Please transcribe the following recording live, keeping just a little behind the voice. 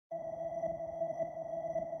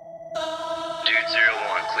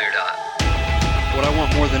cleared up. What I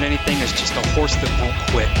want more than anything is just a horse that won't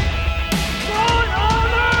quit.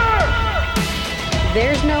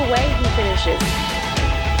 There's no way he finishes.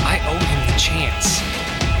 I owe him the chance.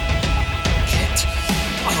 Get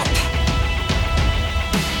up.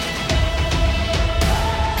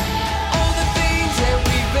 All the things that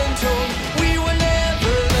we've been told, we will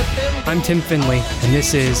never let them go. I'm Tim Finley, and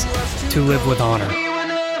this is To Live with Honor. We will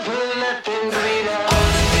never let them go. All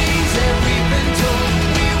the things that we've been told,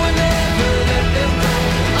 we will never let them go.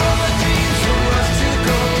 All the dreams for us to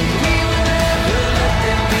go, we will never let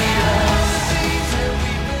them beat us. Things that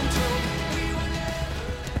we've been told, we will never.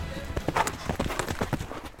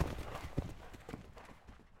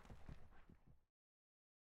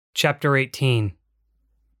 Chapter 18,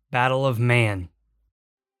 Battle of Man.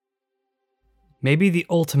 Maybe the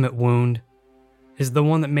ultimate wound is the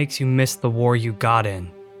one that makes you miss the war you got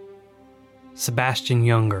in. Sebastian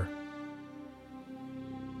Junger.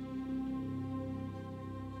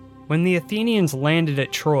 When the Athenians landed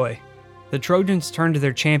at Troy, the Trojans turned to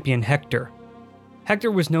their champion Hector.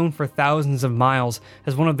 Hector was known for thousands of miles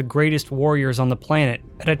as one of the greatest warriors on the planet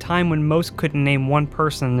at a time when most couldn't name one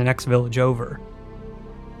person in the next village over.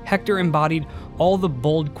 Hector embodied all the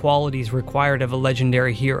bold qualities required of a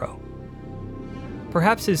legendary hero.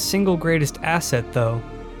 Perhaps his single greatest asset, though,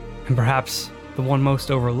 and perhaps the one most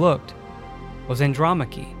overlooked, was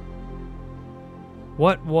Andromache.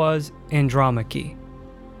 What was Andromache?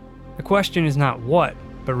 The question is not what,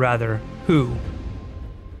 but rather who.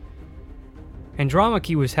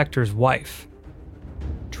 Andromache was Hector's wife.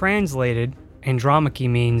 Translated, Andromache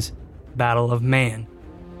means Battle of Man.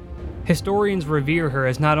 Historians revere her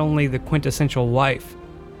as not only the quintessential wife,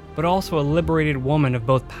 but also a liberated woman of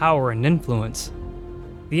both power and influence.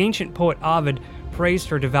 The ancient poet Ovid praised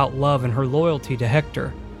her devout love and her loyalty to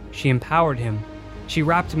Hector. She empowered him. She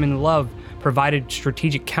wrapped him in love, provided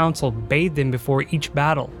strategic counsel, bathed him before each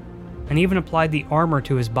battle, and even applied the armor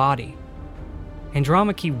to his body.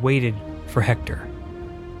 Andromache waited for Hector.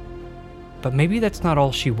 But maybe that's not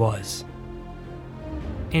all she was.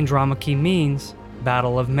 Andromache means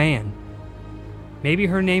Battle of Man. Maybe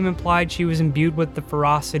her name implied she was imbued with the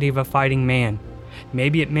ferocity of a fighting man.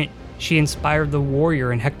 Maybe it meant she inspired the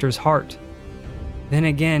warrior in Hector's heart. Then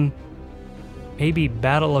again, maybe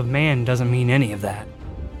Battle of Man doesn't mean any of that.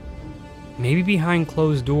 Maybe behind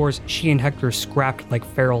closed doors, she and Hector scrapped like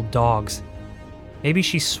feral dogs. Maybe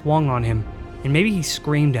she swung on him, and maybe he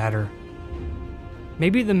screamed at her.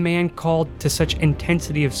 Maybe the man called to such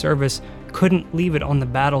intensity of service couldn't leave it on the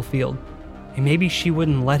battlefield, and maybe she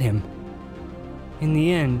wouldn't let him. In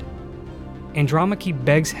the end, Andromache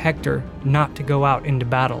begs Hector not to go out into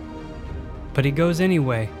battle, but he goes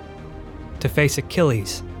anyway, to face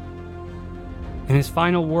Achilles. In his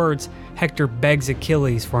final words, Hector begs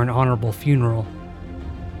Achilles for an honorable funeral.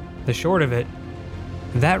 The short of it,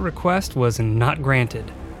 that request was not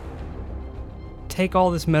granted. Take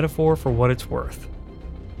all this metaphor for what it's worth.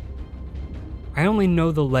 I only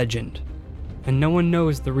know the legend, and no one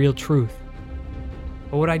knows the real truth.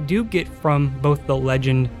 But what I do get from both the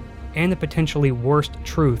legend and the potentially worst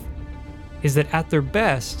truth is that at their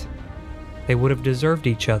best, they would have deserved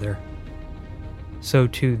each other. So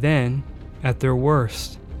too then, at their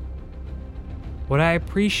worst. What I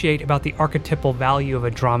appreciate about the archetypal value of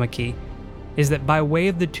Andromache is that by way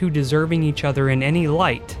of the two deserving each other in any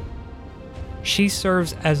light, she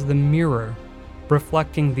serves as the mirror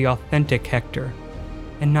reflecting the authentic Hector,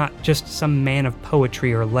 and not just some man of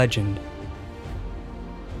poetry or legend.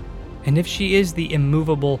 And if she is the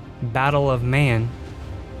immovable Battle of Man,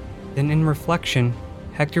 then in reflection,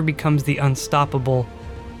 Hector becomes the unstoppable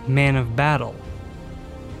man of battle.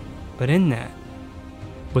 But in that,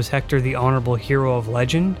 was Hector the honorable hero of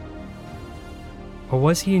legend? Or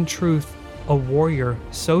was he in truth a warrior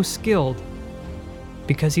so skilled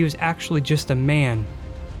because he was actually just a man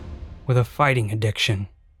with a fighting addiction?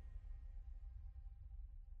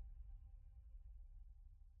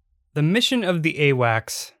 The mission of the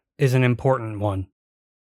AWACS is an important one.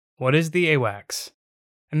 What is the AWACS?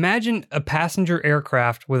 Imagine a passenger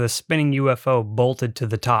aircraft with a spinning UFO bolted to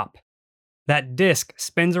the top. That disc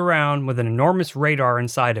spins around with an enormous radar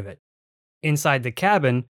inside of it. Inside the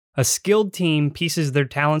cabin, a skilled team pieces their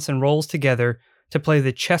talents and roles together to play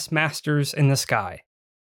the chess masters in the sky.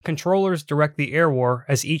 Controllers direct the air war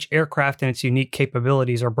as each aircraft and its unique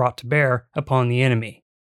capabilities are brought to bear upon the enemy.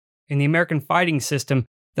 In the American fighting system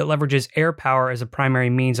that leverages air power as a primary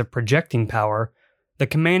means of projecting power, the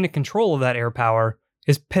command and control of that air power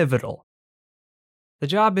is pivotal. The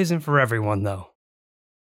job isn't for everyone, though.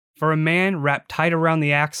 For a man wrapped tight around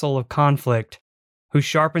the axle of conflict, who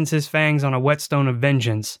sharpens his fangs on a whetstone of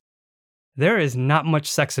vengeance, There is not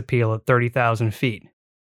much sex appeal at 30,000 feet.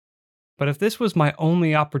 But if this was my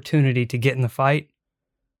only opportunity to get in the fight,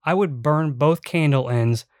 I would burn both candle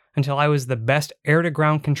ends until I was the best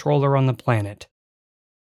air-to-ground controller on the planet.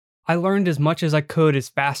 I learned as much as I could as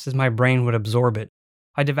fast as my brain would absorb it.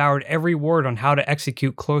 I devoured every word on how to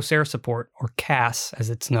execute close air support, or CAS as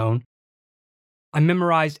it's known. I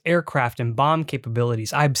memorized aircraft and bomb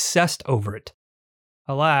capabilities. I obsessed over it.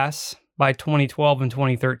 Alas, by 2012 and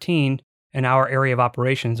 2013, in our area of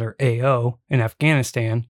operations, or AO, in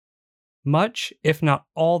Afghanistan, much, if not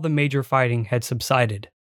all, the major fighting had subsided.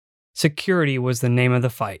 Security was the name of the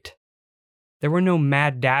fight. There were no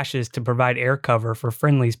mad dashes to provide air cover for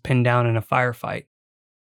friendlies pinned down in a firefight.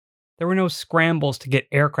 There were no scrambles to get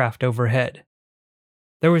aircraft overhead.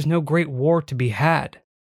 There was no great war to be had.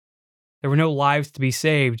 There were no lives to be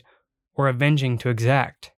saved or avenging to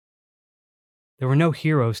exact. There were no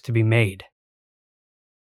heroes to be made.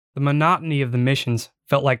 The monotony of the missions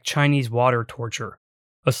felt like Chinese water torture,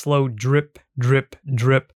 a slow drip, drip,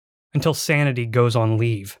 drip until sanity goes on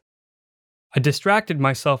leave. I distracted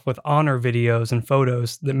myself with honor videos and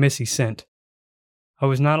photos that Missy sent. I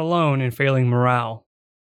was not alone in failing morale.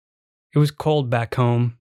 It was cold back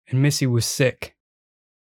home, and Missy was sick.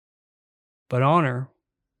 But Honor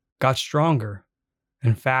got stronger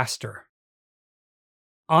and faster.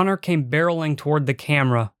 Honor came barreling toward the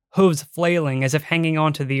camera, hooves flailing as if hanging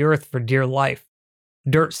onto the earth for dear life.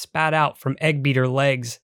 Dirt spat out from egg beater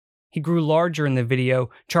legs. He grew larger in the video,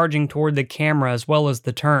 charging toward the camera as well as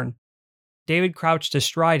the turn. David crouched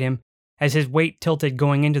astride him as his weight tilted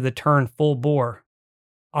going into the turn full bore.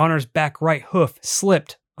 Honor's back right hoof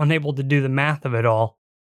slipped, unable to do the math of it all.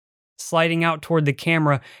 Sliding out toward the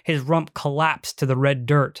camera, his rump collapsed to the red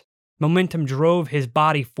dirt. Momentum drove his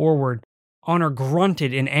body forward. Honor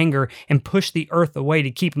grunted in anger and pushed the earth away to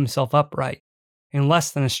keep himself upright. In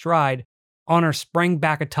less than a stride, Honor sprang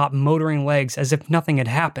back atop motoring legs as if nothing had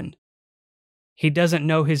happened. "He doesn't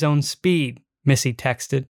know his own speed," Missy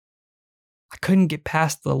texted. I couldn't get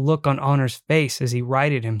past the look on Honor's face as he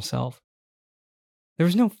righted himself. There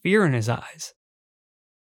was no fear in his eyes,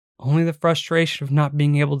 only the frustration of not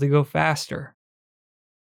being able to go faster.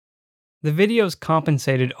 The videos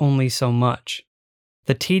compensated only so much.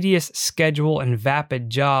 The tedious schedule and vapid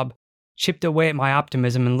job chipped away at my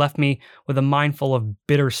optimism and left me with a mind full of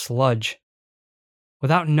bitter sludge.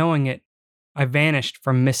 Without knowing it, I vanished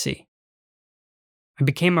from Missy. I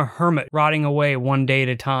became a hermit, rotting away one day at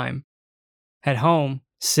a time. At home,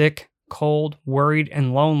 sick, cold, worried,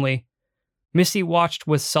 and lonely, Missy watched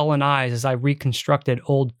with sullen eyes as I reconstructed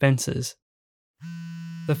old fences.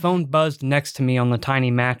 The phone buzzed next to me on the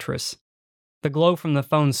tiny mattress. The glow from the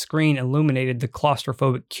phone's screen illuminated the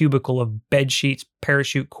claustrophobic cubicle of bed sheets,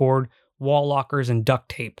 parachute cord, wall lockers, and duct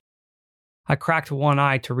tape. I cracked one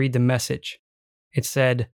eye to read the message. It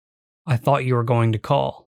said, "I thought you were going to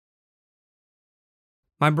call."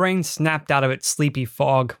 My brain snapped out of its sleepy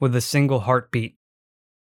fog with a single heartbeat.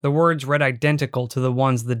 The words read identical to the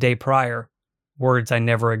ones the day prior, words I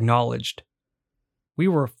never acknowledged. We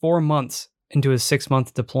were 4 months into a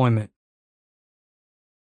 6-month deployment.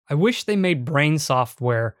 I wish they made brain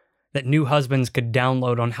software that new husbands could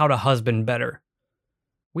download on how to husband better.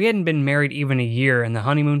 We hadn't been married even a year, and the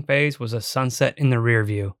honeymoon phase was a sunset in the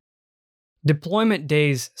rearview. Deployment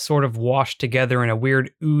days sort of washed together in a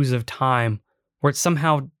weird ooze of time where it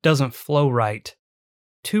somehow doesn't flow right.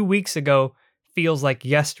 2 weeks ago feels like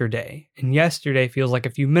yesterday, and yesterday feels like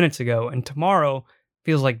a few minutes ago, and tomorrow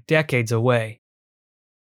feels like decades away.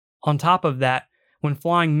 On top of that, when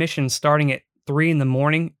flying missions starting at 3 in the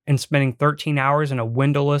morning and spending 13 hours in a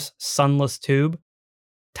windowless, sunless tube,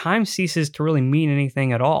 time ceases to really mean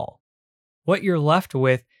anything at all. What you're left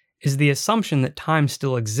with is the assumption that time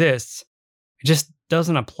still exists. It just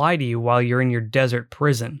doesn't apply to you while you're in your desert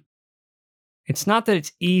prison. It's not that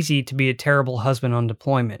it's easy to be a terrible husband on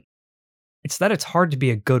deployment. It's that it's hard to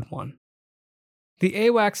be a good one. The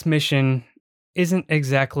AWACS mission isn't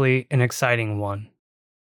exactly an exciting one.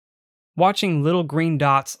 Watching little green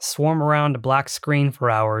dots swarm around a black screen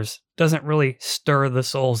for hours doesn't really stir the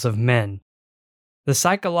souls of men. The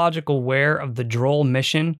psychological wear of the droll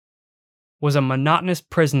mission was a monotonous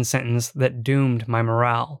prison sentence that doomed my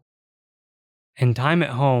morale. And time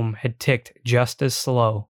at home had ticked just as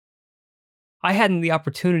slow. I hadn't the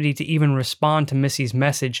opportunity to even respond to Missy's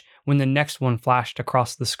message when the next one flashed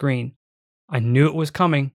across the screen. I knew it was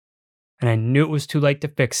coming, and I knew it was too late to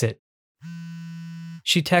fix it.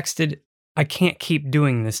 She texted, "I can't keep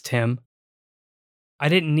doing this, Tim." I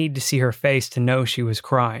didn't need to see her face to know she was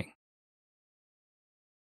crying.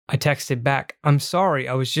 I texted back, "I'm sorry,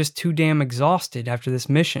 I was just too damn exhausted after this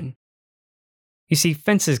mission." You see,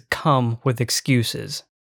 fences come with excuses.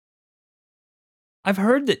 I've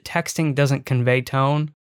heard that texting doesn't convey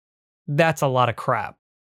tone. That's a lot of crap.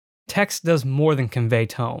 Text does more than convey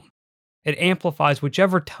tone. It amplifies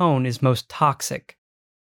whichever tone is most toxic.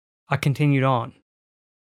 I continued on.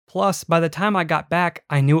 Plus, by the time I got back,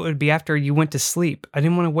 I knew it would be after you went to sleep. I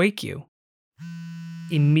didn't want to wake you.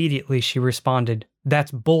 Immediately, she responded,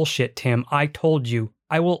 "That's bullshit, Tim. I told you.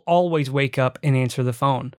 I will always wake up and answer the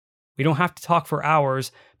phone. We don't have to talk for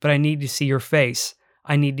hours, but I need to see your face.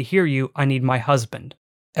 I need to hear you. I need my husband."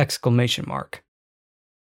 Exclamation mark.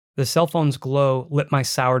 The cell phone's glow lit my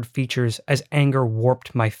soured features as anger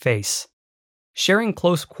warped my face. Sharing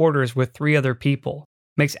close quarters with 3 other people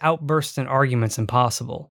makes outbursts and arguments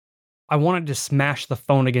impossible. I wanted to smash the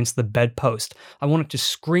phone against the bedpost. I wanted to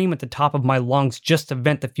scream at the top of my lungs just to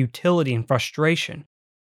vent the futility and frustration.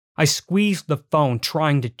 I squeezed the phone,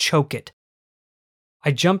 trying to choke it.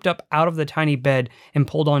 I jumped up out of the tiny bed and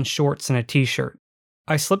pulled on shorts and a t-shirt.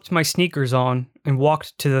 I slipped my sneakers on and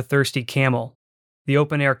walked to the Thirsty Camel, the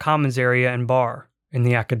open-air commons area and bar, in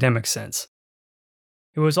the academic sense.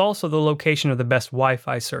 It was also the location of the best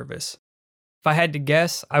Wi-Fi service. If I had to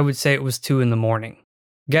guess, I would say it was 2 a.m.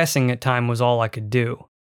 Guessing at time was all I could do.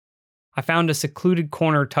 I found a secluded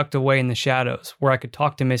corner tucked away in the shadows where I could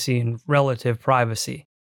talk to Missy in relative privacy.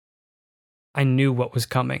 I knew what was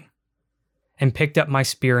coming, and picked up my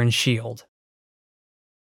spear and shield.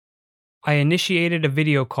 I initiated a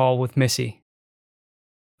video call with Missy.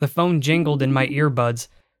 The phone jingled in my earbuds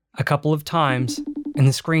a couple of times, and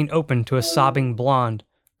the screen opened to a sobbing blonde,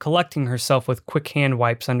 collecting herself with quick hand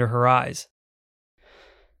wipes under her eyes.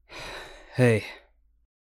 "Hey."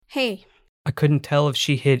 Hey. I couldn't tell if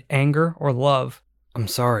she hid anger or love. "I'm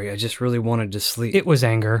sorry, I just really wanted to sleep." It was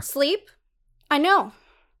anger. Sleep? I know.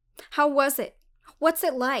 How was it? What's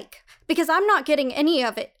it like? Because I'm not getting any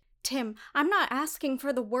of it. Tim, I'm not asking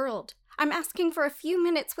for the world. I'm asking for a few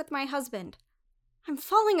minutes with my husband. I'm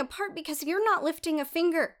falling apart because you're not lifting a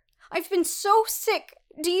finger. I've been so sick.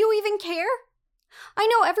 Do you even care? I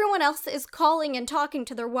know everyone else is calling and talking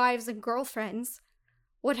to their wives and girlfriends.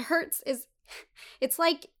 What hurts is, it's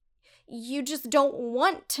like you just don't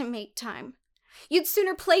want to make time. You'd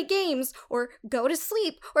sooner play games, or go to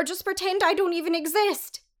sleep, or just pretend I don't even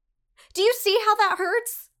exist. Do you see how that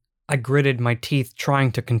hurts? I gritted my teeth,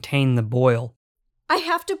 trying to contain the boil. I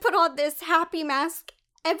have to put on this happy mask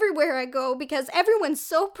everywhere I go because everyone's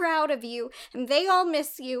so proud of you, and they all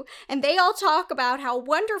miss you, and they all talk about how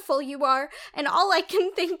wonderful you are, and all I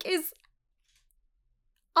can think is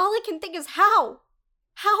how?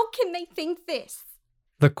 How can they think this?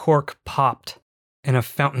 The cork popped, and a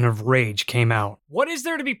fountain of rage came out. What is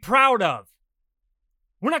there to be proud of?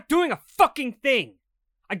 We're not doing a fucking thing.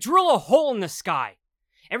 I drill a hole in the sky.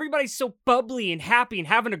 Everybody's so bubbly and happy and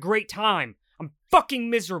having a great time. I'm fucking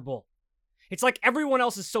miserable. It's like everyone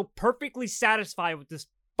else is so perfectly satisfied with this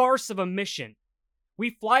farce of a mission.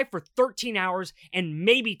 We fly for 13 hours and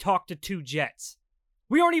maybe talk to 2 jets.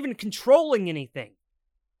 We aren't even controlling anything.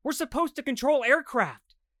 We're supposed to control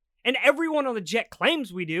aircraft. And everyone on the jet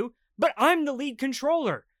claims we do, but I'm the lead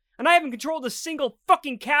controller, and I haven't controlled a single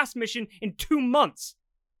fucking cast mission in 2 months.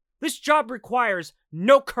 This job requires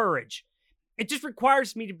no courage. It just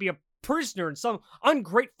requires me to be a prisoner in some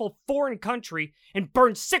ungrateful foreign country and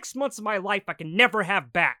burn 6 months of my life I can never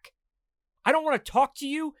have back. I don't want to talk to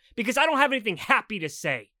you because I don't have anything happy to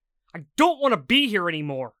say. I don't want to be here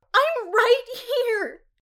anymore. I'm right here.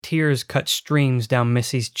 Tears cut streams down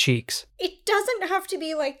Missy's cheeks. It doesn't have to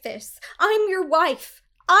be like this. I'm your wife.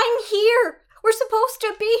 I'm here. We're supposed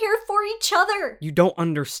to be here for each other. You don't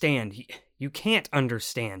understand. You can't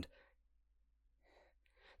understand.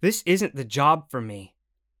 This isn't the job for me.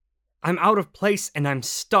 I'm out of place and I'm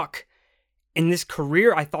stuck. In this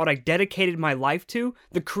career I thought I dedicated my life to,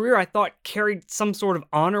 the career I thought carried some sort of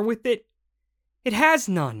honor with it, it has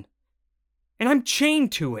none. And I'm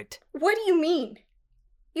chained to it. What do you mean?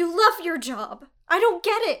 You love your job. I don't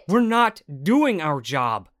get it. We're not doing our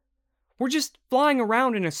job. We're just flying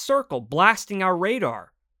around in a circle, blasting our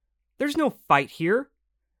radar. There's no fight here.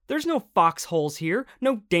 There's no foxholes here.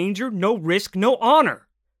 No danger, no risk, no honor.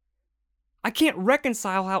 I can't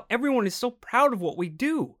reconcile how everyone is so proud of what we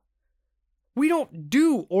do. We don't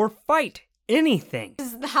do or fight anything.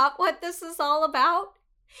 Is that what this is all about?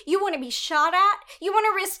 You want to be shot at? You want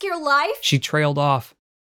to risk your life? She trailed off,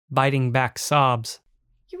 biting back sobs.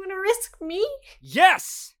 You want to risk me?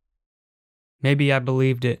 Yes! Maybe I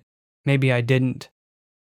believed it. Maybe I didn't.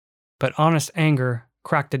 But honest anger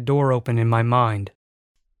cracked a door open in my mind.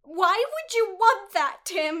 Why would you want that,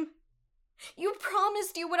 Tim? You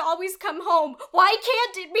promised you would always come home. Why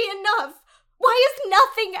can't it be enough? Why is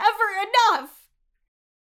nothing ever enough?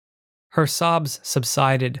 Her sobs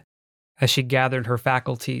subsided as she gathered her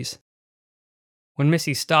faculties. When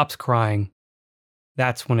Missy stops crying,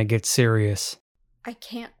 that's when it gets serious. I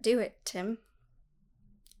can't do it, Tim.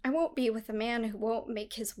 I won't be with a man who won't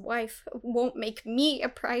make his wife, won't make me a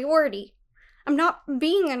priority. I'm not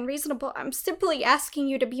being unreasonable. I'm simply asking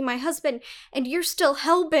you to be my husband, and you're still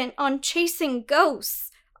hellbent on chasing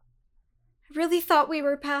ghosts. I really thought we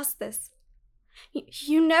were past this.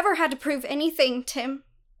 You never had to prove anything, Tim.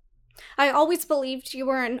 I always believed you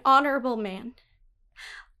were an honorable man.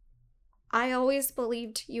 I always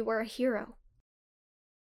believed you were a hero.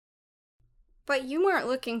 But you weren't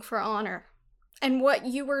looking for honor, and what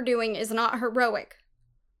you were doing is not heroic.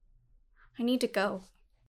 I need to go.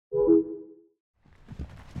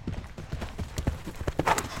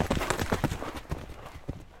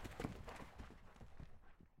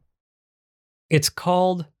 It's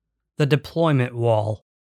called the deployment wall.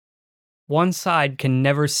 One side can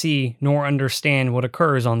never see nor understand what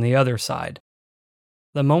occurs on the other side.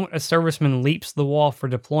 The moment a serviceman leaps the wall for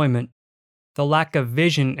deployment, the lack of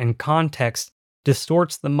vision and context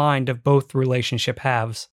distorts the mind of both relationship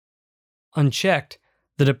halves. Unchecked,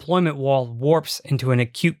 the deployment wall warps into an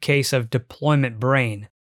acute case of deployment brain.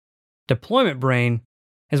 Deployment brain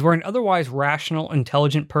is where an otherwise rational,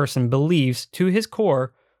 intelligent person believes, to his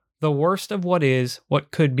core, the worst of what is,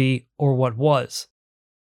 what could be, or what was.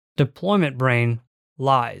 Deployment brain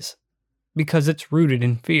lies because it's rooted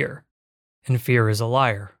in fear, and fear is a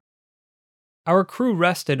liar. Our crew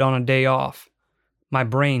rested on a day off. My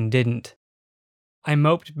brain didn't. I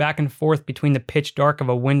moped back and forth between the pitch dark of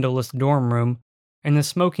a windowless dorm room and the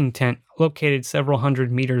smoking tent located several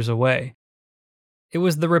hundred meters away. It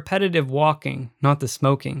was the repetitive walking, not the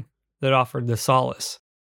smoking, that offered the solace.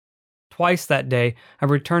 Twice that day, I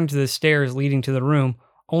returned to the stairs leading to the room,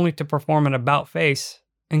 only to perform an about-face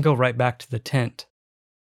and go right back to the tent.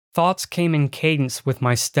 Thoughts came in cadence with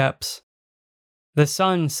my steps. The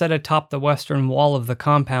sun set atop the western wall of the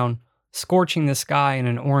compound, scorching the sky in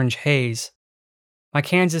an orange haze. My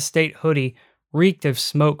Kansas State hoodie reeked of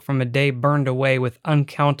smoke from a day burned away with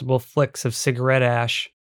uncountable flicks of cigarette ash.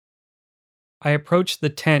 I approached the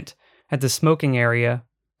tent at the smoking area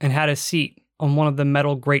and had a seat on one of the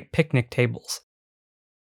metal grate picnic tables.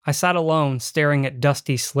 I sat alone, staring at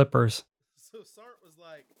dusty slippers. So Sart was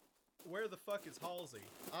like, "Where the fuck is Halsey?"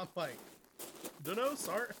 I'm like, "Dunno,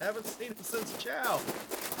 Sart. Haven't seen him since Chow."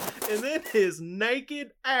 And then his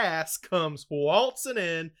naked ass comes waltzing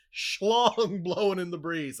in, schlong blowing in the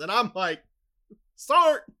breeze. And I'm like,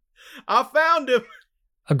 "Sart, I found him."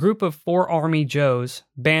 A group of 4 Army Joes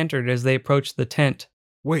bantered as they approached the tent.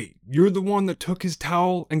 Wait, you're the one that took his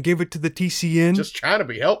towel and gave it to the TCN? Just trying to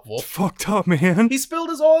be helpful. It's fucked up, man. He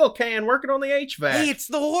spilled his oil can working on the HVAC. Hey, it's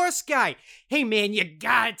the horse guy. Hey, man, you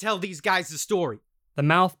gotta tell these guys the story. The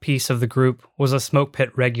mouthpiece of the group was a smoke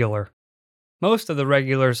pit regular. Most of the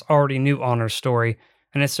regulars already knew Honor's story,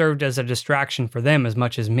 and it served as a distraction for them as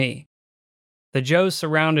much as me. The Joes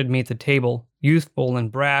surrounded me at the table, youthful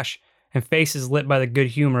and brash, and faces lit by the good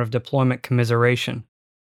humor of deployment commiseration.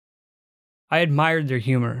 I admired their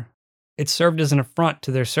humor. It served as an affront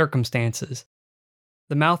to their circumstances.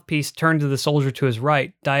 The mouthpiece turned to the soldier to his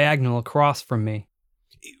right, diagonal across from me.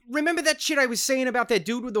 Remember that shit I was saying about that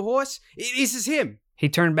dude with the horse? This is him. He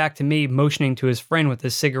turned back to me, motioning to his friend with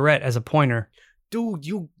his cigarette as a pointer. Dude,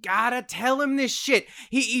 you gotta tell him this shit.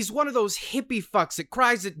 He's one of those hippie fucks that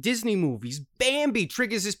cries at Disney movies. Bambi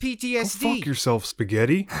triggers his PTSD. Go fuck yourself,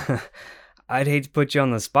 Spaghetti. I'd hate to put you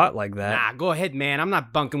on the spot like that. Nah, go ahead, man. I'm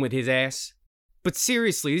not bunking with his ass. But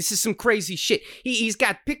seriously, this is some crazy shit. He's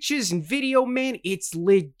got pictures and video, man. It's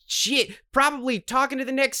legit. Probably talking to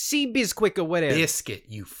the next Seabizquick or whatever. Biscuit,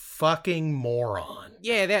 you fucking moron.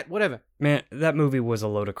 Yeah, that, whatever. Man, that movie was a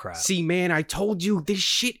load of crap. See, man, I told you, this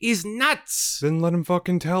shit is nuts. Then let him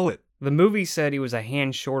fucking tell it. The movie said he was a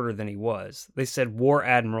hand shorter than he was. They said War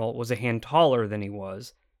Admiral was a hand taller than he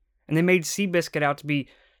was. And they made Seabiscuit out to be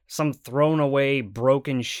some thrown away,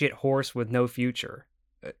 broken shit horse with no future.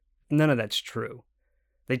 None of that's true.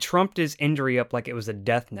 They trumped his injury up like it was a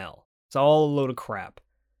death knell. It's all a load of crap.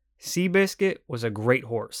 Seabiscuit was a great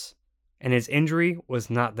horse, and his injury was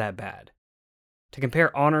not that bad. To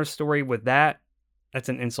compare Honor's story with that, that's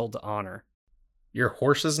an insult to Honor. Your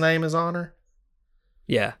horse's name is Honor?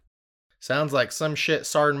 Yeah. Sounds like some shit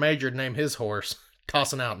Sergeant Major named his horse,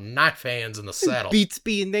 tossing out knife hands in the saddle. Beats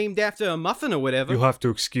being named after a muffin or whatever. You'll have to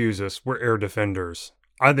excuse us. We're air defenders.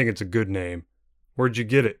 I think it's a good name. Where'd you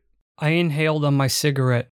get it? I inhaled on my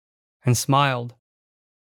cigarette and smiled.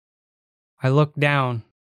 I looked down.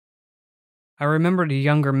 I remembered a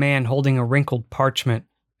younger man holding a wrinkled parchment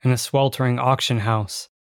in a sweltering auction house.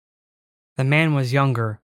 The man was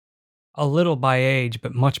younger, A little by age,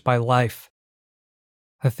 but much by life.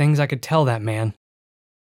 The things I could tell that man.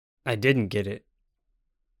 I didn't get it.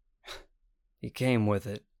 He came with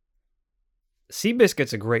it.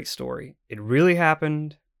 Seabiscuit's a great story. It really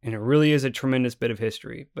happened, and it really is a tremendous bit of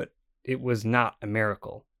history, but it was not a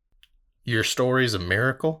miracle. Your story's a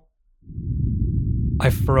miracle? I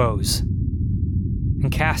froze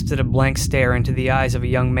and casted a blank stare into the eyes of a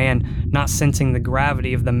young man not sensing the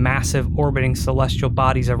gravity of the massive orbiting celestial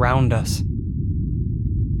bodies around us.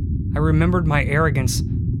 I remembered my arrogance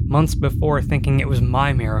months before thinking it was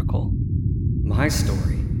my miracle. My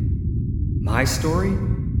story? My story?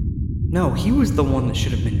 No, he was the one that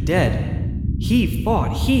should have been dead. He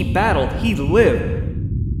fought, he battled, he lived.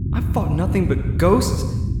 I fought nothing but ghosts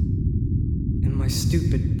and my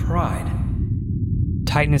stupid pride.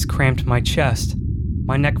 Tightness cramped my chest.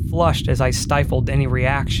 My neck flushed as I stifled any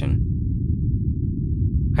reaction.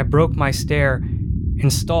 I broke my stare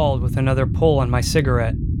and stalled with another pull on my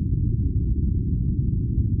cigarette.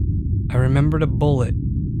 I remembered a bullet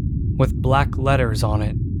with black letters on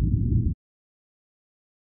it.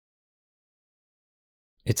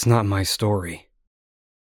 It's not my story.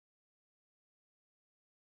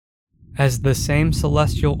 As the same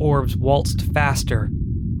celestial orbs waltzed faster,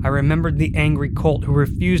 I remembered the angry cult who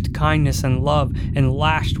refused kindness and love and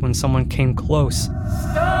lashed when someone came close.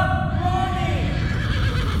 Stop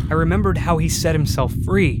running! I remembered how he set himself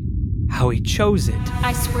free, how he chose it.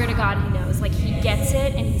 I swear to God he knows. Like, he gets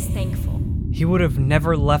it and he's thankful. He would have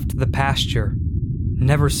never left the pasture,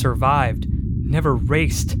 never survived, never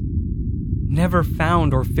raced, never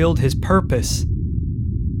found or filled his purpose,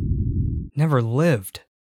 never lived.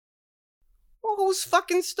 Well, whose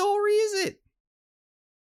fucking story is it?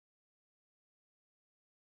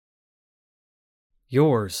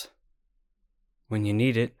 Yours. When you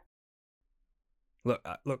need it.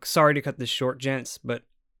 Look, sorry to cut this short, gents, but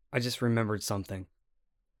I just remembered something.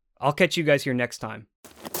 I'll catch you guys here next time.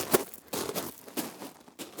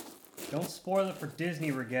 Don't spoil it for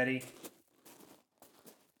Disney, Rigetti.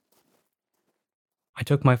 I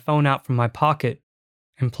took my phone out from my pocket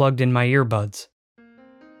and plugged in my earbuds.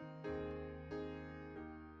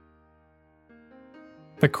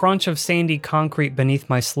 The crunch of sandy concrete beneath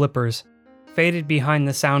my slippers faded behind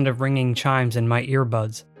the sound of ringing chimes in my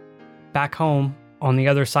earbuds. Back home, on the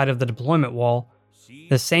other side of the deployment wall,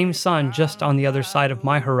 the same sun just on the other side of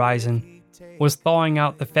my horizon was thawing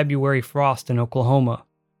out the February frost in Oklahoma.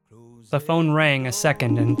 The phone rang a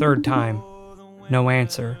second and third time. No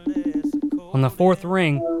answer. On the fourth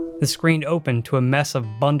ring, the screen opened to a mess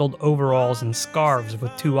of bundled overalls and scarves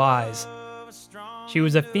with two eyes. She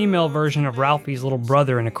was a female version of Ralphie's little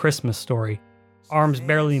brother in A Christmas Story, arms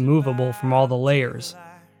barely movable from all the layers.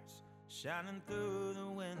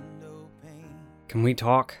 Can we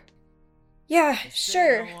talk? Yeah,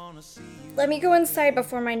 sure. Let me go inside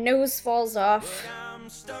before my nose falls off.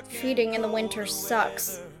 Feeding in the winter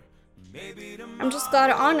sucks. I'm just glad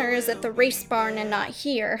Honor is at the race barn and not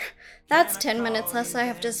here. That's 10 minutes less I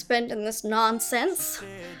have to spend in this nonsense.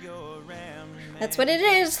 That's what it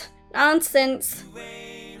is. Nonsense.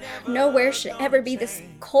 Nowhere should ever be this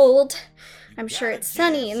cold. I'm sure it's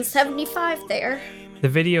sunny and 75 there. The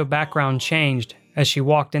video background changed as she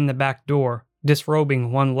walked in the back door,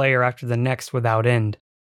 disrobing one layer after the next without end.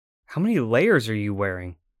 How many layers are you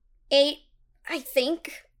wearing? 8, I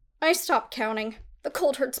think. I stopped counting. The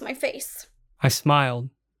cold hurts my face. I smiled.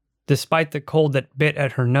 Despite the cold that bit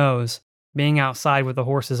at her nose, being outside with the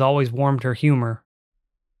horses always warmed her humor.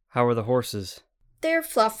 How are the horses? They're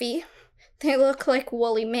fluffy. They look like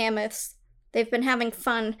woolly mammoths. They've been having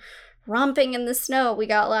fun, romping in the snow we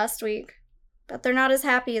got last week. But they're not as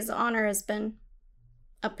happy as Honor has been.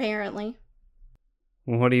 Apparently.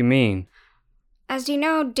 What do you mean? As you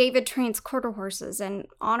know, David trains quarter horses, and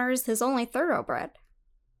Honor is his only thoroughbred.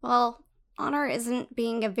 Well, Honor isn't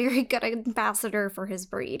being a very good ambassador for his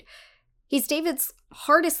breed. He's David's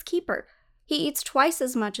hardest keeper. He eats twice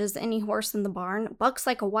as much as any horse in the barn, bucks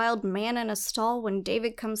like a wild man in a stall when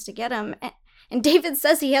David comes to get him, and David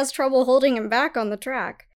says he has trouble holding him back on the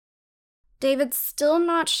track. David's still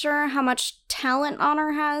not sure how much talent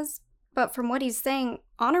Honor has, but from what he's saying,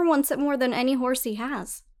 Honor wants it more than any horse he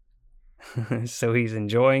has. So he's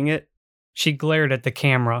enjoying it? She glared at the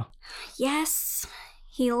camera. Yes,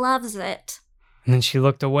 he loves it. And then she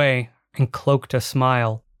looked away and cloaked a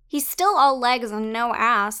smile. He's still all legs and no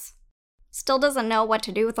ass. Still doesn't know what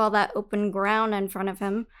to do with all that open ground in front of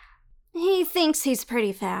him. He thinks he's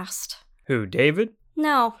pretty fast. Who, David?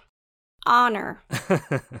 No, Honor.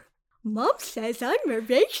 Mom says I'm a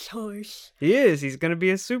racehorse. He is. He's gonna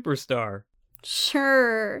be a superstar.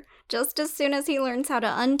 Sure. just as soon as he learns how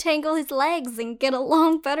to untangle his legs and get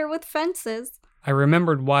along better with fences. I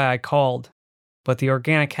remembered why I called, but the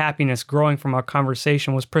organic happiness growing from our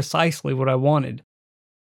conversation was precisely what I wanted.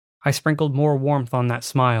 I sprinkled more warmth on that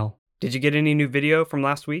smile. Did you get any new video from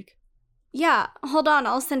last week? Yeah, hold on,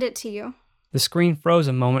 I'll send it to you. The screen froze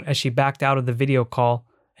a moment as she backed out of the video call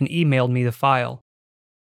and emailed me the file.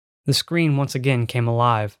 The screen once again came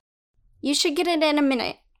alive. You should get it in a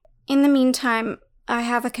minute. In the meantime, I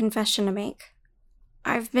have a confession to make.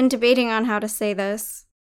 I've been debating on how to say this.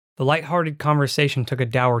 The light-hearted conversation took a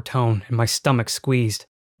dour tone, and my stomach squeezed.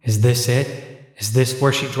 Is this it? Is this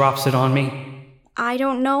where she drops it on me? I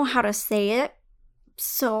don't know how to say it,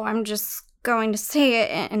 so I'm just going to say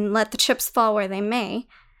it and let the chips fall where they may.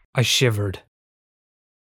 I shivered.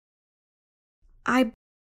 I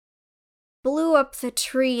blew up the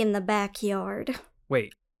tree in the backyard.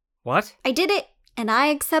 Wait, what? I did it, and I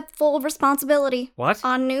accept full responsibility. What?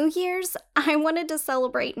 On New Year's, I wanted to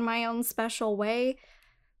celebrate in my own special way,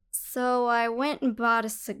 so I went and bought a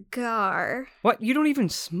cigar. What? You don't even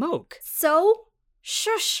smoke. So?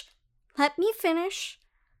 Shush! Let me finish.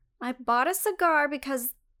 I bought a cigar because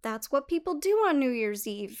that's what people do on New Year's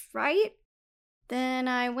Eve, right? Then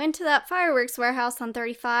I went to that fireworks warehouse on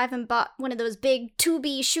 35 and bought one of those big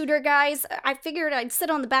 2B shooter guys. I figured I'd sit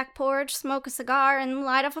on the back porch, smoke a cigar, and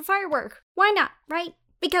light off a firework. Why not, right?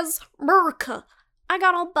 Because America. I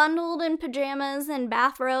got all bundled in pajamas and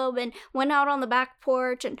bathrobe and went out on the back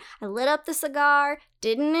porch and I lit up the cigar.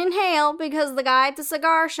 Didn't inhale because the guy at the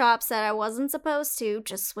cigar shop said I wasn't supposed to.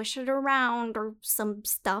 Just swish it around or some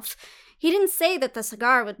stuff. He didn't say that the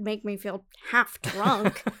cigar would make me feel half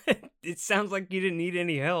drunk. It sounds like you didn't need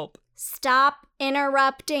any help. Stop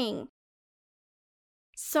interrupting.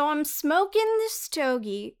 So I'm smoking the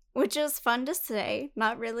stogie, which is fun to say,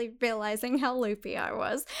 not really realizing how loopy I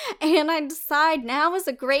was. And I decide now is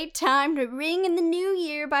a great time to ring in the new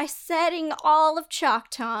year by setting all of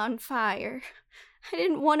Choctaw on fire. I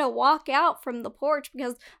didn't want to walk out from the porch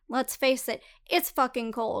because, let's face it, it's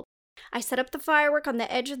fucking cold. I set up the firework on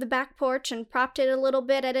the edge of the back porch and propped it a little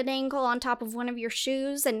bit at an angle on top of one of your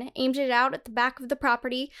shoes and aimed it out at the back of the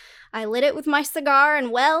property. I lit it with my cigar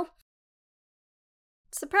and, well,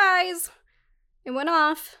 surprise! It went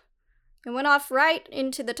off. It went off right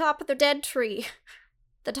into the top of the dead tree.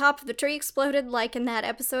 The top of the tree exploded like in that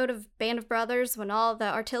episode of Band of Brothers when all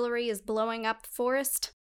the artillery is blowing up the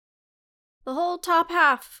forest. The whole top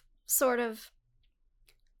half, sort of,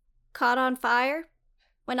 caught on fire.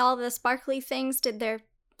 When all the sparkly things did their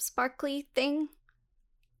sparkly thing,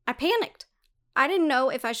 I panicked. I didn't know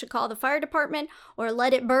if I should call the fire department or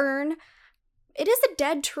let it burn. It is a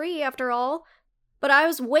dead tree, after all, but I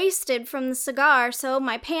was wasted from the cigar, so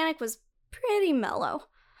my panic was pretty mellow.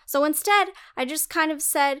 So instead, I just kind of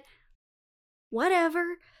said,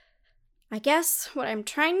 whatever. I guess what I'm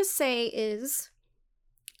trying to say is,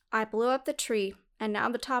 I blew up the tree, and now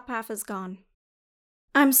the top half is gone.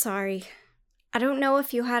 I'm sorry. I don't know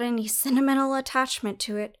if you had any sentimental attachment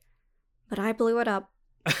to it, but I blew it up.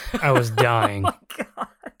 I was dying. Oh my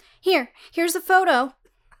God. Here's a photo.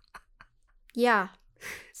 Yeah.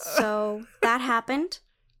 So that happened.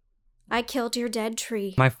 I killed your dead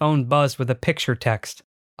tree. My phone buzzed with a picture text.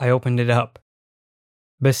 I opened it up.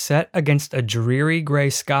 Beset against a dreary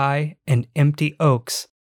gray sky and empty oaks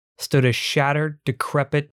stood a shattered,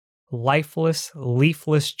 decrepit, lifeless,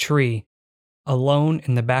 leafless tree, alone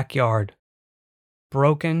in the backyard.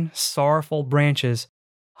 Broken, sorrowful branches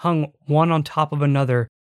hung one on top of another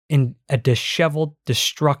in a disheveled,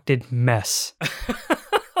 destructed mess.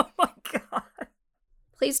 Oh my God.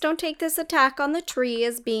 Please don't take this attack on the tree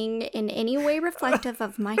as being in any way reflective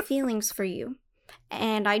of my feelings for you.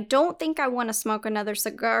 And I don't think I want to smoke another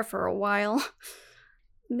cigar for a while.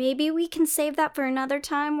 Maybe we can save that for another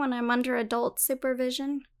time when I'm under adult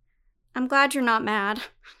supervision. I'm glad you're not mad.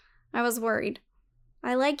 I was worried.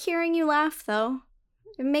 I like hearing you laugh, though.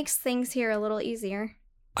 It makes things here a little easier.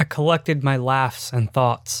 I collected my laughs and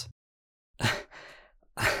thoughts.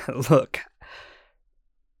 Look,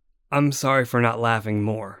 I'm sorry for not laughing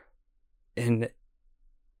more. And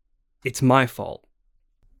it's my fault,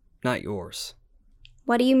 not yours.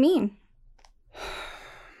 What do you mean?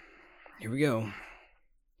 Here we go.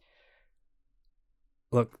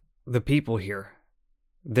 Look, the people here,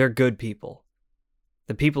 they're good people.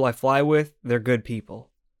 The people I fly with, they're good people.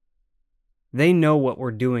 They know what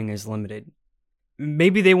we're doing is limited.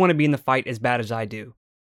 Maybe they want to be in the fight as bad as I do.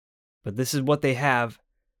 But this is what they have,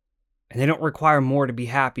 and they don't require more to be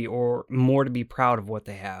happy or more to be proud of what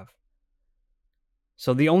they have.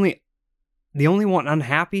 So the only one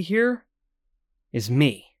unhappy here is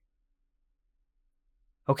me.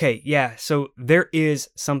 Okay, yeah, so there is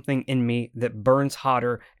something in me that burns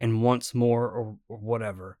hotter and wants more or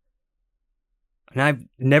whatever. And I've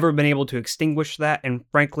never been able to extinguish that, and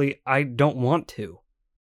frankly, I don't want to.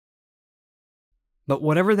 But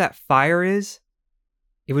whatever that fire is,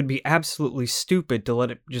 it would be absolutely stupid to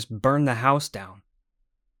let it just burn the house down.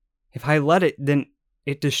 If I let it, then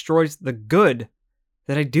it destroys the good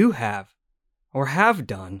that I do have, or have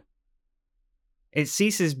done. It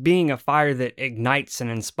ceases being a fire that ignites and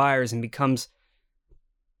inspires and becomes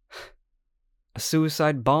a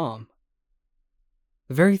suicide bomb.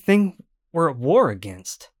 The very thing we're at war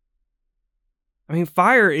against. I mean,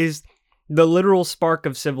 fire is the literal spark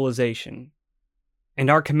of civilization, and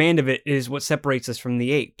our command of it is what separates us from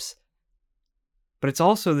the apes. But it's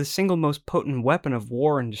also the single most potent weapon of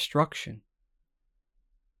war and destruction.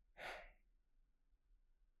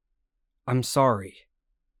 I'm sorry.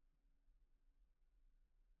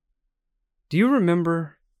 Do you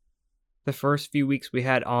remember the first few weeks we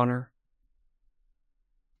had Honor?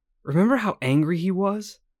 Remember how angry he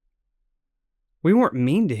was? We weren't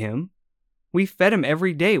mean to him. We fed him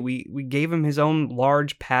every day. We gave him his own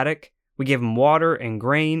large paddock. We gave him water and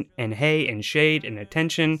grain and hay and shade and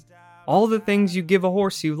attention. All the things you give a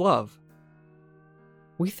horse you love.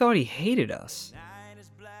 We thought he hated us.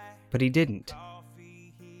 But he didn't.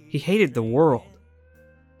 He hated the world.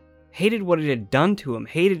 Hated what it had done to him.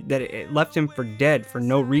 Hated that it left him for dead for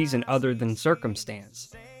no reason other than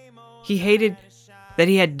circumstance. He hated that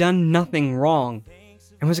he had done nothing wrong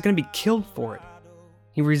and was going to be killed for it.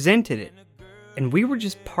 He resented it. And we were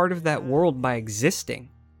just part of that world by existing.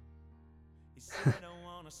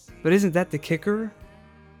 But isn't that the kicker?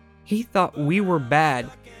 He thought we were bad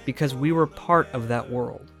because we were part of that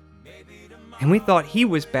world. And we thought he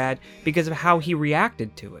was bad because of how he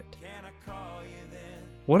reacted to it.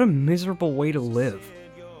 What a miserable way to live.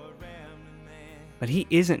 But he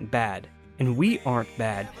isn't bad, and we aren't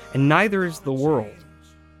bad, and neither is the world.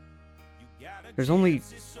 There's only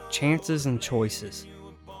chances and choices.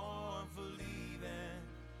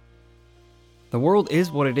 The world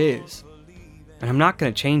is what it is, and I'm not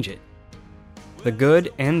going to change it. The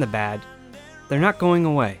good and the bad, they're not going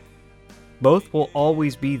away. Both will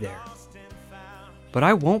always be there. But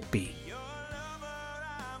I won't be.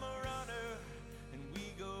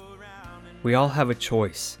 We all have a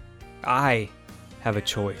choice. I have a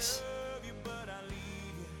choice.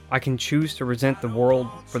 I can choose to resent the world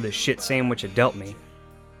for the shit sandwich it dealt me,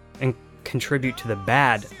 and contribute to the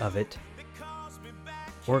bad of it,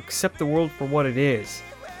 or accept the world for what it is,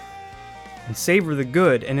 and savor the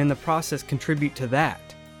good, and in the process contribute to that.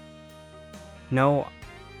 No,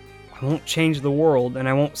 I won't change the world, and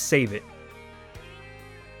I won't save it,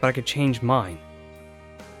 but I could change mine.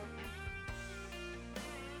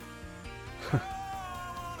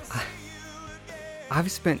 I've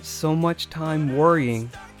spent so much time worrying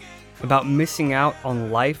about missing out on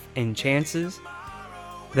life and chances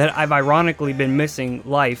that I've ironically been missing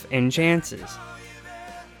life and chances.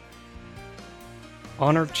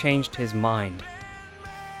 Honor changed his mind.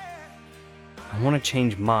 I want to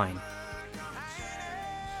change mine.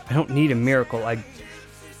 I don't need a miracle, I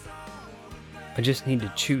just need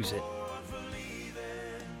to choose it.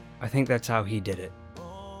 I think that's how he did it.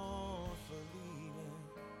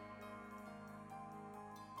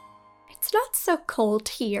 It's not so cold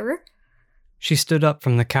here. She stood up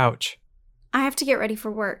from the couch. I have to get ready for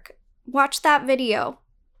work. Watch that video.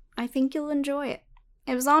 I think you'll enjoy it.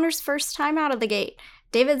 It was Honor's first time out of the gate.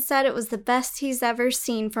 David said it was the best he's ever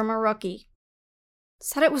seen from a rookie.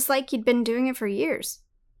 Said it was like he'd been doing it for years.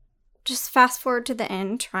 Just fast forward to the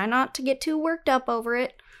end. Try not to get too worked up over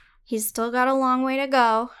it. He's still got a long way to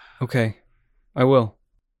go. Okay, I will.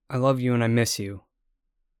 I love you and I miss you.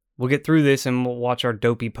 We'll get through this and we'll watch our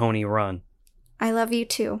dopey pony run. I love you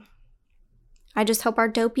too. I just hope our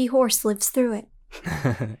dopey horse lives through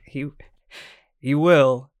it. He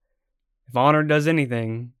will. If Honor does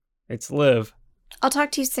anything, it's live. I'll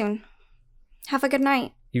talk to you soon. Have a good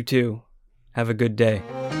night. You too. Have a good day.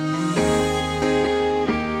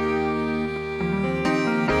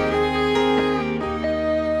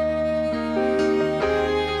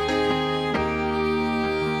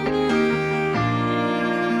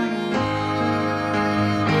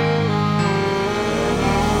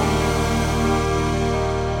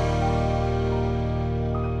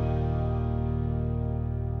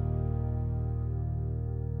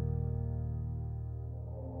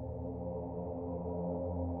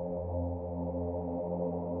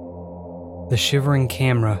 The shivering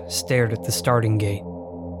camera stared at the starting gate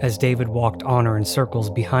as David walked Honor in circles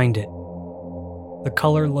behind it. The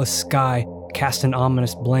colorless sky cast an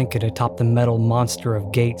ominous blanket atop the metal monster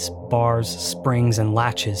of gates, bars, springs, and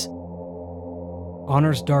latches.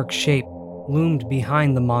 Honor's dark shape loomed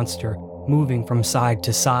behind the monster, moving from side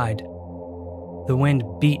to side. The wind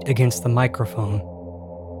beat against the microphone.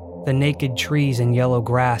 The naked trees and yellow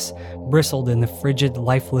grass bristled in the frigid,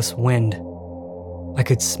 lifeless wind. I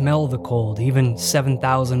could smell the cold, even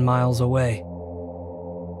 7,000 miles away.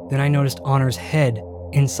 Then I noticed Honor's head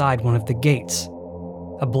inside one of the gates,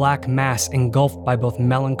 a black mass engulfed by both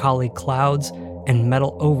melancholy clouds and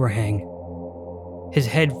metal overhang. His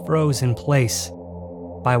head froze in place.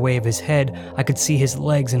 By way of his head, I could see his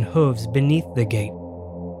legs and hooves beneath the gate.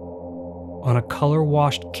 On a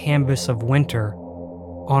color-washed canvas of winter,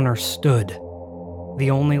 Honor stood,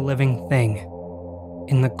 the only living thing,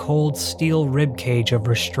 in the cold steel ribcage of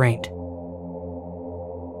restraint.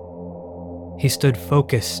 He stood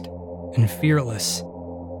focused and fearless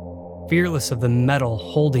of the metal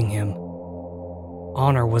holding him.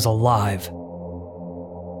 Honor was alive.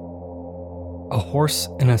 A horse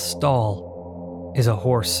in a stall is a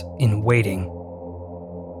horse in waiting.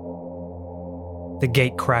 The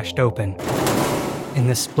gate crashed open. In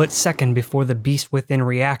the split second before the beast within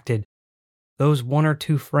reacted, those 1 or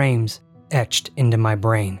 2 frames etched into my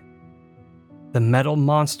brain. The metal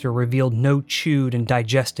monster revealed no chewed and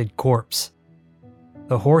digested corpse.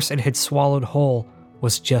 The horse it had swallowed whole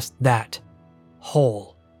was just that,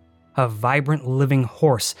 whole. A vibrant living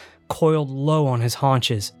horse coiled low on his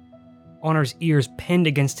haunches. Honor's ears pinned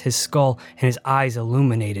against his skull and his eyes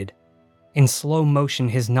illuminated. In slow motion,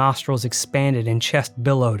 his nostrils expanded and chest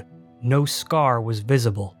billowed. No scar was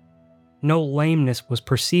visible. No lameness was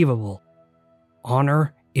perceivable.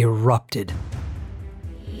 Honor erupted.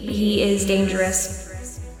 He is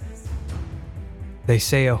dangerous. They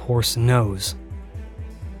say a horse knows.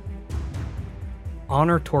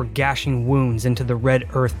 Honor tore gashing wounds into the red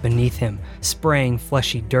earth beneath him, spraying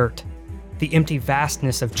fleshy dirt. The empty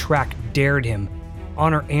vastness of track dared him.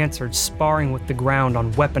 Honor answered, sparring with the ground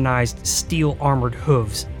on weaponized, steel-armored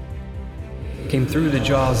hooves. Came through the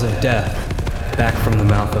jaws of death, back from the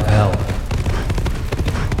mouth of hell.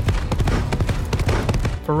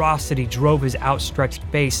 Ferocity drove his outstretched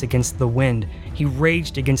face against the wind. He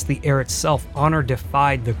raged against the air itself. Honor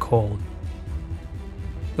defied the cold.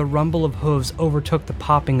 The rumble of hooves overtook the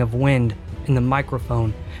popping of wind in the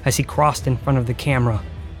microphone as he crossed in front of the camera.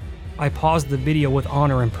 I paused the video with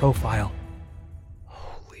Honor in profile.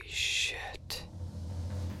 Holy shit.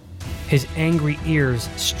 His angry ears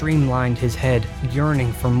streamlined his head,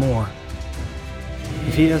 yearning for more.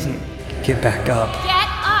 If he doesn't get back up... Get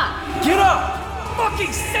up! Get up!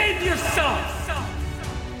 Fucking save yourself!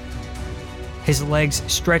 His legs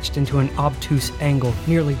stretched into an obtuse angle,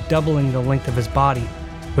 nearly doubling the length of his body,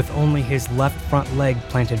 with only his left front leg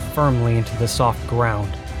planted firmly into the soft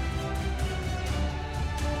ground.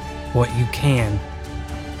 What you can,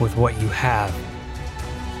 with what you have.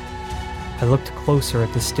 I looked closer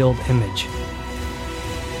at the stilled image.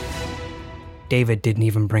 David didn't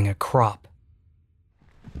even bring a crop.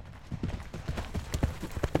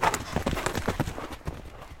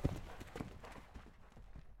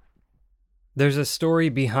 There's a story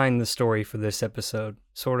behind the story for this episode,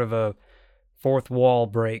 sort of a fourth wall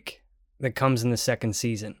break that comes in the second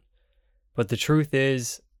season. But the truth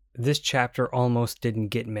is, this chapter almost didn't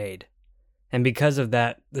get made. And because of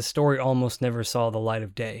that, the story almost never saw the light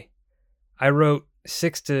of day. I wrote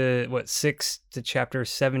 6 to chapter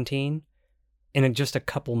 17 in just a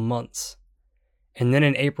couple months. And then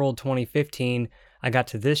in April 2015, I got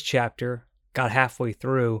to this chapter, got halfway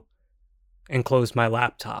through, and closed my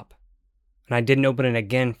laptop. And I didn't open it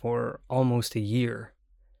again for almost a year.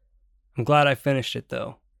 I'm glad I finished it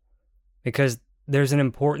though, because there's an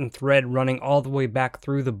important thread running all the way back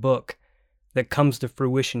through the book that comes to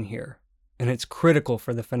fruition here, and it's critical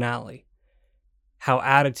for the finale. How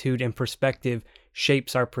attitude and perspective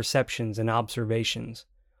shapes our perceptions and observations.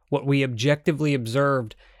 What we objectively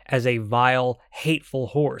observed as a vile, hateful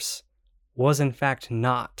horse was in fact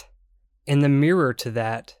not. In the mirror to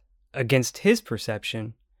that, against his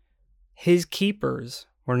perception, his keepers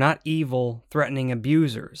were not evil, threatening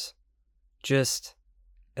abusers, just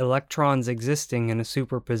electrons existing in a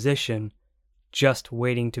superposition, just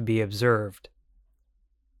waiting to be observed.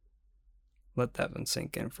 Let that one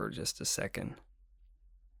sink in for just a second.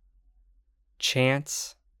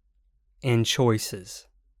 Chance and choices.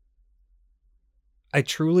 I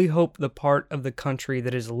truly hope the part of the country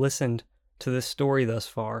that has listened to this story thus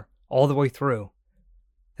far, all the way through,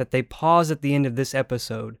 that they pause at the end of this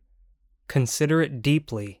episode, consider it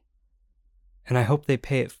deeply, and I hope they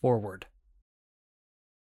pay it forward.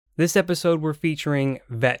 This episode, we're featuring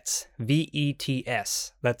VETS,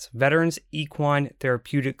 VETS. That's Veterans Equine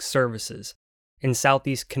Therapeutic Services in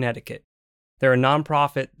Southeast Connecticut. They're a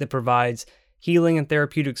nonprofit that provides healing and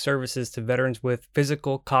therapeutic services to veterans with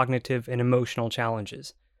physical, cognitive, and emotional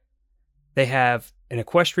challenges. They have an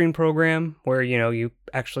equestrian program where, you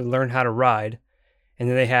actually learn how to ride, and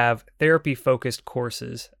then they have therapy-focused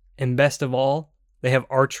courses, and best of all, they have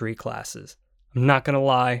archery classes. I'm not going to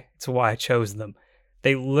lie, it's why I chose them.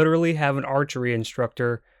 They literally have an archery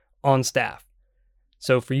instructor on staff.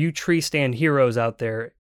 So for you tree stand heroes out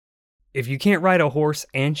there, if you can't ride a horse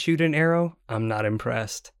and shoot an arrow, I'm not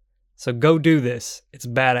impressed. So go do this. It's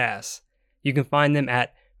badass. You can find them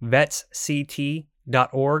at vetsct.org.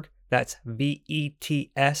 That's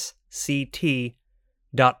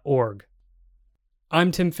VETSCT.org.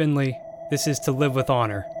 I'm Tim Finley. This is To Live with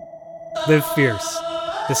Honor. Live fierce.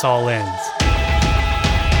 This all ends.